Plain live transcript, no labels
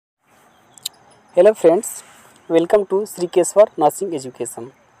Hello friends, welcome to Sri Keswar Nursing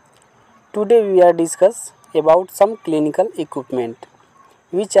Education. Today we are discuss about some clinical equipment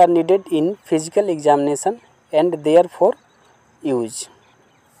which are needed in physical examination and therefore use.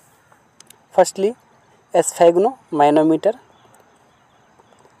 Firstly, a sphygmomanometer.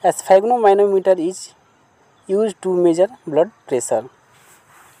 A sphygmomanometer is used to measure blood pressure.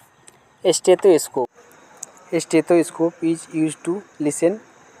 A stethoscope. A stethoscope is used to listen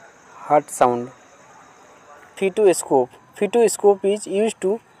heart sound. Fetoscope. Fetoscope is used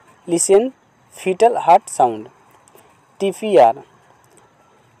to listen fetal heart sound. TPR.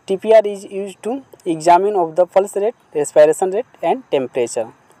 TPR is used to examine of the pulse rate, respiration rate and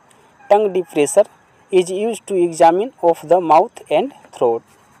temperature. Tongue depressor is used to examine of the mouth and throat.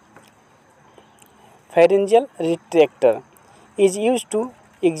 Pharyngeal retractor is used to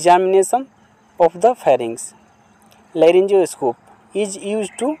examination of the pharynx. Laryngoscope is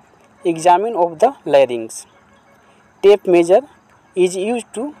used to examine of the larynx. Tape measure is used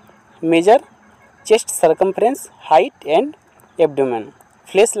to measure chest circumference, height and abdomen.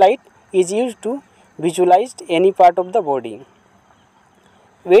 Flashlight is used to visualize any part of the body.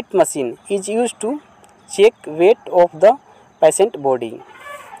 Weight machine is used to check weight of the patient body.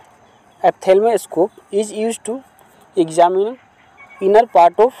 Ophthalmoscope is used to examine inner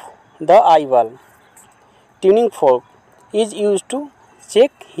part of the eyeball. Tuning fork is used to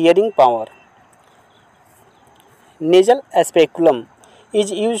check hearing power. Nasal speculum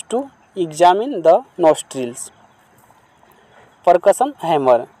is used to examine the nostrils. Percussion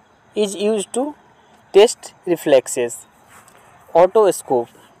hammer is used to test reflexes. Otoscope.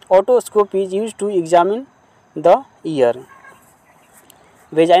 Otoscope is used to examine the ear.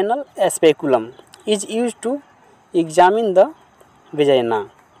 Vaginal speculum is used to examine the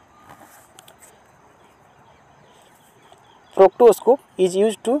vagina. Proctoscope is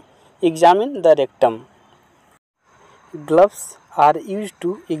used to examine the rectum. Gloves are used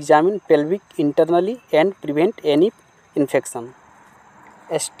to examine pelvic internally and prevent any infection.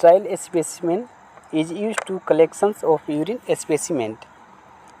 A sterile specimen is used to collections of urine specimen.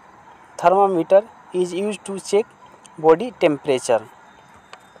 Thermometer is used to check body temperature.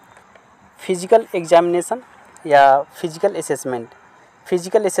 Physical examination या physical assessment.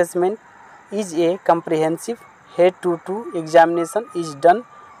 Physical assessment is a comprehensive head-to-toe examination is done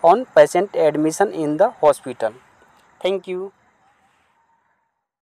on patient admission in the hospital. Thank you.